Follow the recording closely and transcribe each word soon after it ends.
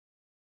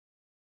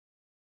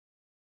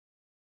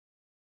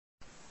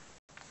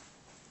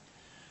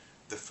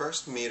The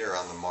first meter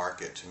on the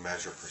market to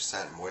measure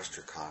percent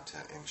moisture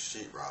content in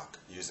sheetrock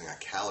using a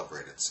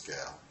calibrated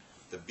scale,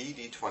 the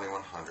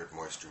BD-2100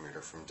 moisture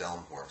meter from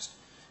Delmhorst,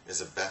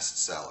 is a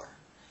bestseller,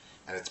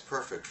 and it's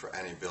perfect for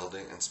any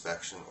building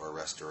inspection or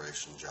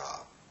restoration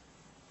job.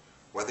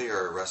 Whether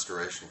you're a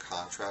restoration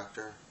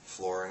contractor,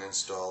 flooring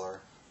installer,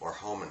 or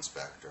home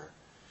inspector,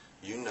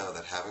 you know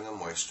that having a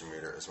moisture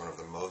meter is one of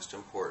the most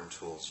important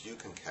tools you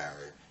can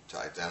carry to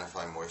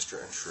identify moisture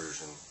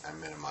intrusion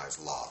and minimize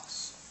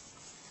loss.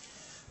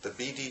 The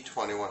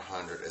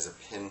BD-2100 is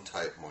a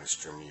pin-type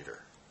moisture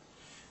meter.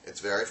 It's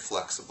very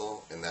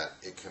flexible in that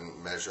it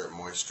can measure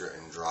moisture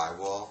in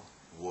drywall,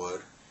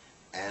 wood,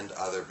 and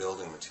other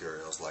building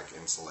materials like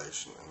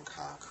insulation and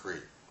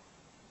concrete.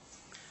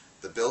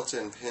 The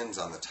built-in pins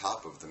on the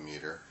top of the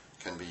meter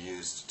can be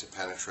used to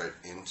penetrate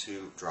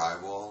into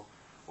drywall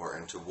or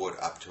into wood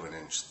up to an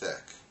inch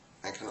thick,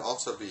 and can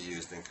also be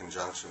used in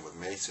conjunction with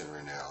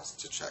masonry nails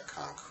to check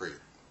concrete.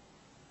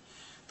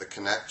 The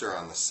connector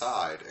on the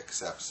side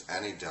accepts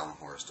any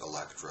Delmhorst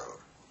electrode.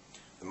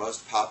 The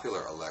most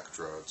popular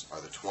electrodes are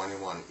the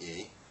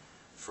 21E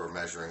for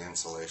measuring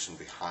insulation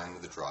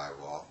behind the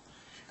drywall,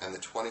 and the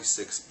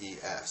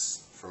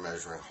 26ES for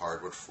measuring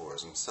hardwood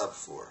floors and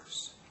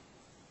subfloors.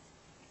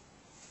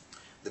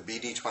 The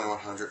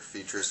BD-2100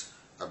 features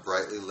a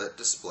brightly lit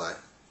display,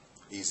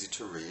 easy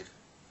to read.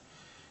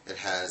 It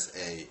has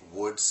a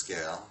wood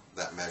scale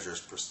that measures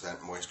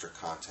percent moisture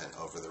content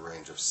over the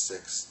range of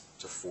 6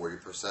 to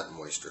 40%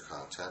 moisture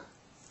content.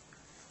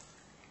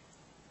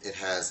 It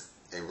has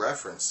a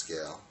reference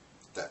scale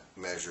that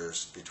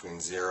measures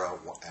between 0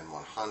 and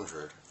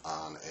 100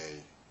 on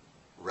a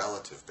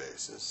relative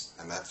basis,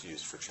 and that's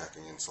used for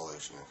checking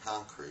insulation and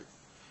concrete.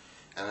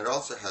 And it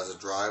also has a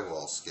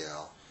drywall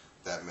scale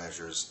that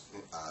measures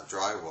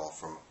drywall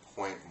from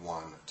 0.1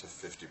 to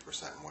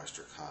 50%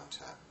 moisture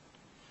content.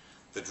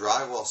 The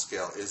drywall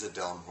scale is a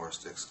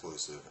Delmhorst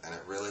exclusive, and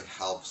it really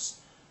helps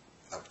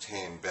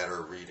obtain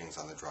better readings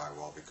on the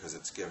drywall because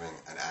it's giving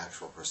an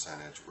actual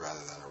percentage rather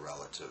than a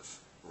relative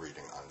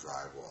reading on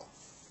drywall.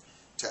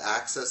 To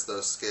access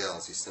those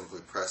scales, you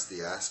simply press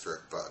the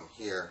asterisk button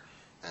here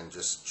and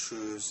just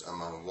choose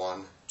among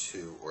 1,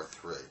 2, or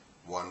 3.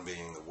 1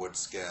 being the wood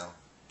scale,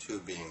 2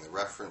 being the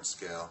reference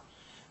scale,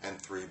 and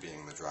 3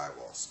 being the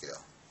drywall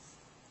scale.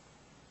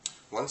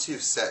 Once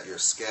you've set your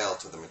scale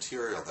to the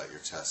material that you're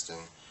testing,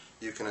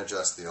 you can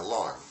adjust the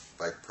alarm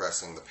by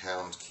pressing the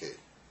pound key.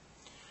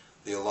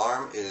 The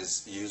alarm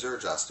is user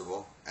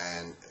adjustable,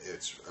 and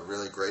it's a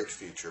really great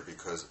feature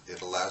because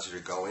it allows you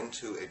to go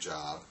into a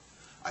job,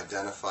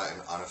 identify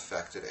an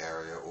unaffected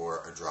area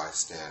or a dry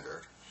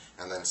standard,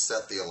 and then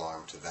set the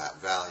alarm to that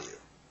value.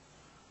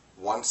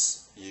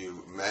 Once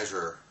you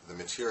measure the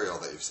material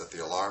that you've set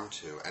the alarm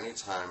to,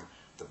 anytime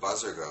the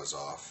buzzer goes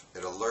off,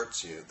 it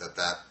alerts you that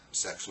that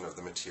section of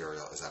the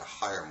material is at a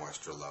higher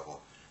moisture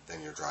level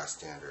than your dry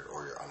standard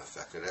or your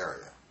unaffected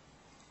area.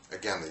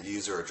 Again, the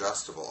user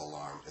adjustable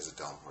alarm is a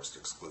Delmhorst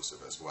exclusive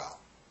as well.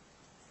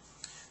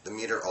 The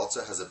meter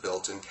also has a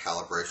built-in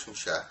calibration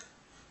check.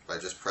 By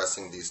just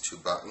pressing these 2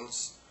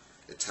 buttons,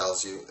 it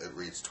tells you it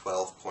reads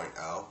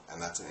 12.0, and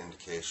that's an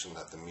indication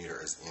that the meter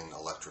is in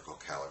electrical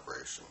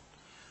calibration.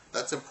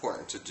 That's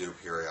important to do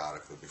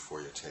periodically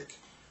before you take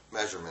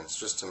measurements,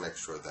 just to make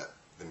sure that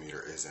the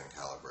meter is in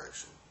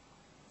calibration.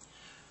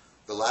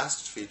 The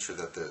last feature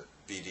that the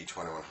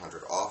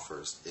BD-2100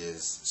 offers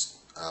is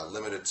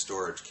limited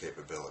storage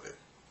capability.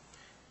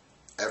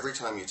 Every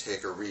time you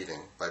take a reading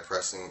by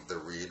pressing the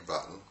read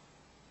button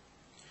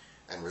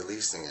and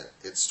releasing it,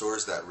 it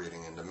stores that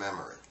reading into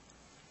memory.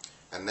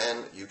 And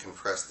then you can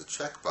press the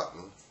check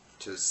button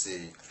to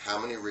see how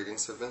many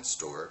readings have been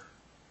stored,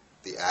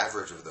 the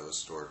average of those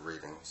stored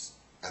readings,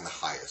 and the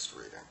highest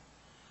reading.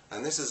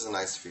 And this is a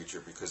nice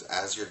feature because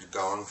as you're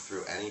going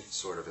through any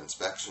sort of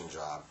inspection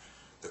job,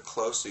 the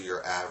closer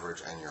your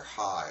average and your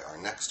high are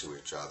next to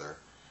each other,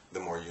 the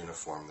more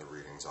uniform the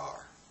readings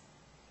are.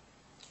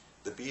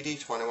 The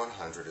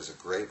BD-2100 is a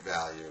great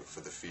value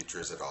for the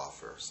features it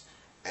offers,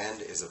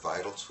 and is a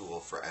vital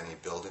tool for any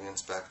building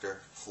inspector,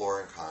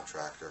 flooring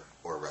contractor,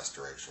 or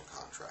restoration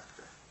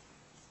contractor.